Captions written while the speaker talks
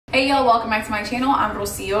Hey y'all, welcome back to my channel. I'm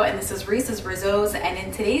Rocio and this is Reese's Rizzos, and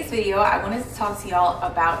in today's video I wanted to talk to y'all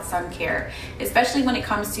about sun care, especially when it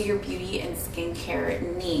comes to your beauty and skincare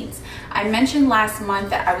needs. I mentioned last month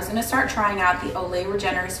that I was going to start trying out the Olay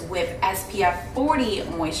Regenerist Whip SPF 40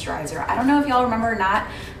 moisturizer. I don't know if y'all remember or not,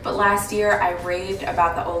 but last year I raved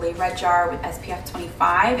about the Olay Red Jar with SPF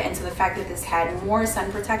 25, and so the fact that this had more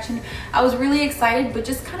sun protection, I was really excited but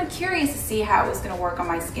just kind of curious to see how it was going to work on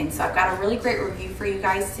my skin. So I've got a really great review for you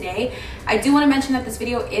guys today. I do want to mention that this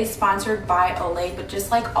video is sponsored by Olay, but just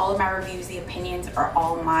like all of my reviews, the opinions are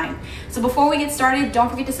all mine. So before we get started, don't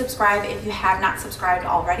forget to subscribe if you have not subscribed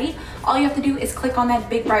already. All you have to do is click on that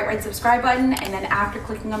big bright red subscribe button, and then after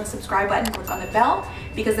clicking on the subscribe button, click on the bell,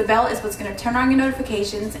 because the bell is what's going to turn on your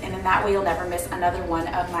notifications, and then that way you'll never miss another one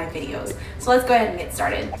of my videos. So let's go ahead and get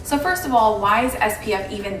started. So first of all, why is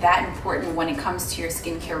SPF even that important when it comes to your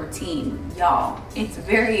skincare routine? Y'all, it's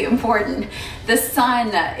very important. The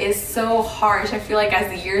sun is so harsh. I feel like as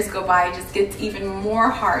the years go by, it just gets even more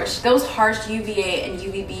harsh. Those harsh UVA and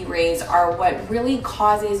UVB rays are what really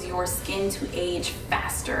causes your skin to age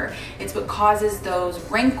faster. It's what causes those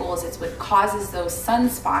wrinkles. It's what causes those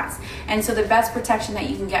sunspots. And so the best protection that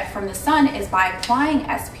you can get from the sun is by applying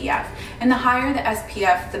SPF. And the higher the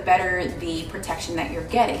SPF, the better the protection that you're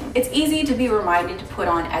getting. It's easy to be reminded to put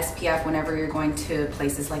on SPF whenever you're going to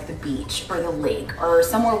places like the beach or the lake or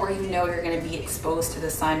somewhere where you know you're going to be exposed to the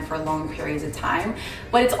sun for long periods of time.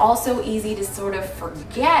 But it's also easy to sort of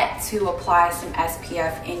forget to apply some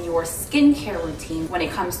SPF in your skincare routine when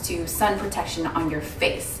it comes to sun protection on your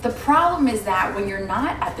face. The problem is that when you're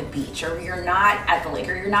not at the beach or you're not at the lake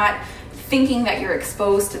or you're not thinking that you're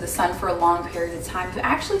exposed to the sun for a long period of time, you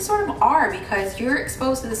actually sort of are, because you're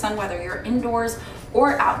exposed to the sun whether you're indoors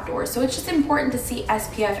or outdoors. So it's just important to see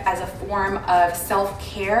SPF as a form of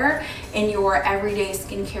self-care in your everyday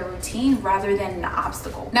skincare routine rather than an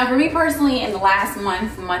obstacle. Now for me personally, in the last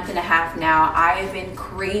month and a half now, I have been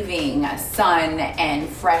craving sun and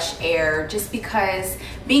fresh air just because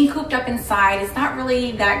being cooped up inside is not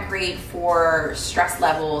really that great for stress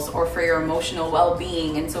levels or for your emotional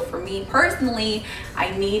well-being. And so for me personally,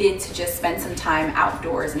 I needed to just spend some time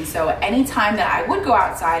outdoors. And so anytime that I would go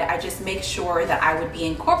outside, I just make sure that I would be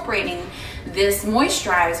incorporating this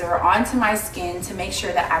moisturizer onto my skin to make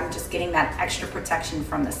sure that I'm just getting that extra protection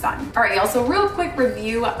from the sun. All right, y'all, so real quick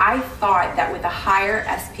review. I thought that with a higher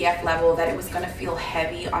SPF level that it was gonna feel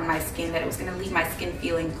heavy on my skin, that it was gonna leave my skin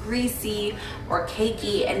feeling greasy or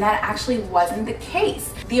cakey, and that actually wasn't the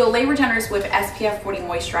case. The Olay Regenerist Whip SPF 40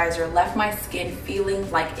 moisturizer left my skin feeling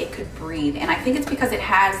like it could breathe, and I think it's because it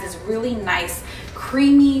has this really nice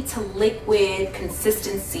creamy to liquid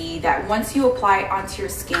consistency that once you apply it onto your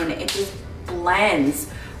skin, it just blends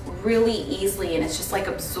really easily, and it's just like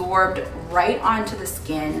absorbed right onto the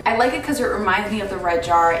skin. I like it because it reminds me of the Red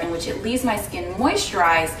Jar, in which it leaves my skin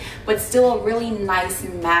moisturized but still a really nice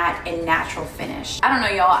matte and natural finish. I don't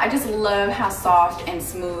know, y'all, I just love how soft and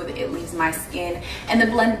smooth it leaves my skin, and the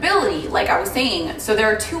blendability, like I was saying. So there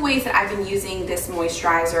are two ways that I've been using this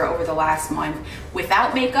moisturizer over the last month: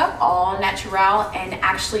 without makeup, all natural, and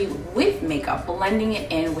actually with makeup, blending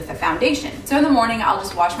it in with a foundation. So in the morning, I'll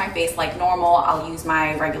just wash my face like normal. I'll use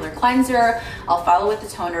my regular cleanser, I'll follow with the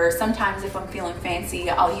toner. Sometimes if I'm feeling fancy,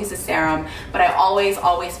 I'll use a serum, but I always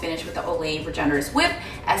finish with the Olay Regenerist Whip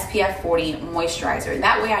SPF 40 moisturizer. And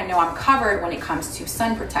that way I know I'm covered when it comes to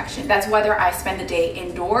sun protection. That's whether I spend the day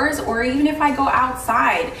indoors or even if I go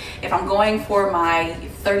outside. If I'm going for my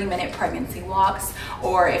 30-minute pregnancy walks,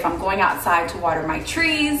 or if I'm going outside to water my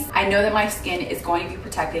trees, I know that my skin is going to be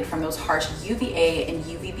protected from those harsh UVA and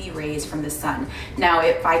UVB rays from the sun. Now,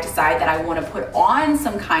 if I decide that I want to put on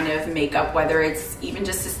some kind of makeup, whether it's even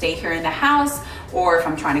just to stay here in the house, or if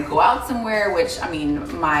I'm trying to go out somewhere, which, I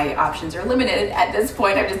mean, my options are limited at this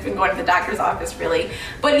point. I've just been going to the doctor's office, really.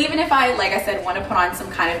 But even if I, like I said, want to put on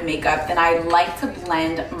some kind of makeup, then I like to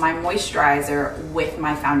blend my moisturizer with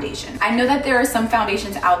my foundation. I know that there are some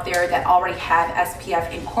foundations out there that already have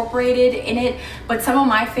SPF incorporated in it, but some of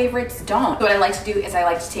my favorites don't. So what I like to do is I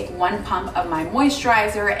like to take one pump of my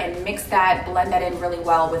moisturizer and mix that, blend that in really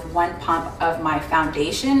well with one pump of my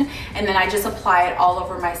foundation, and then I just apply it all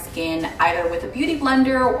over my skin, either with a beauty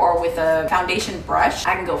blender or with a foundation brush.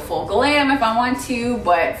 I can go full glam if I want to,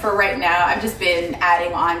 but for right now, I've just been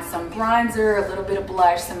adding on some bronzer, a little bit of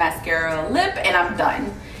blush, some mascara, lip, and I'm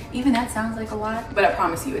done. Even that sounds like a lot, but I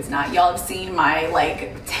promise you it's not. Y'all have seen my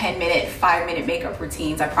like 10-minute, 5-minute makeup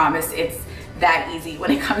routines. I promise it's that easy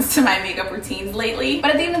when it comes to my makeup routines lately.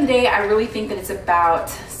 But at the end of the day, I really think that it's about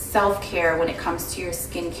self-care when it comes to your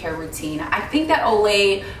skincare routine. I think that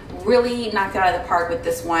Olay really knocked it out of the park with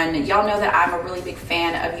this one. Y'all know that I'm a really big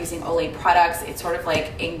fan of using Olay products. It's sort of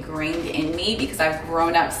like ingrained in me because I've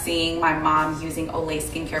grown up seeing my mom using Olay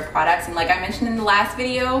skincare products. And like I mentioned in the last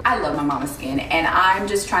video, I love my mama's skin, and I'm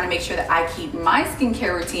just trying to make sure that I keep my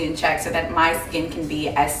skincare routine in check so that my skin can be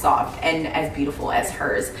as soft and as beautiful as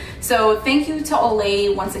hers. So thank you to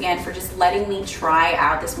Olay once again for just letting me try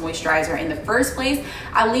out this moisturizer in the first place.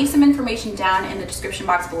 I'll leave some information down in the description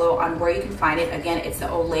box below on where you can find it. Again, it's the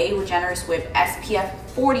Olay Regenerist Whip SPF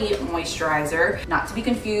 40 moisturizer, not to be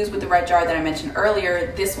confused with the red jar that I mentioned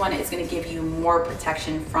earlier. This one is going to give you more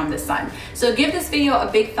protection from the sun. So give this video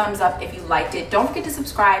a big thumbs up if you liked it. Don't forget to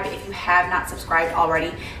subscribe if you have not subscribed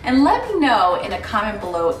already, and let me know in a comment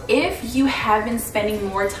below if you have been spending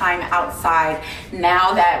more time outside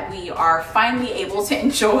now that we are finally able to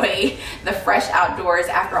enjoy the fresh outdoors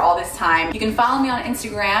after all this time. You can follow me on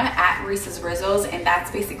Instagram at Reese's Rizzos, and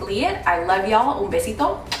that's basically it. I love y'all, un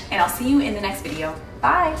besito, and I'll see you in the next video.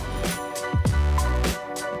 Bye.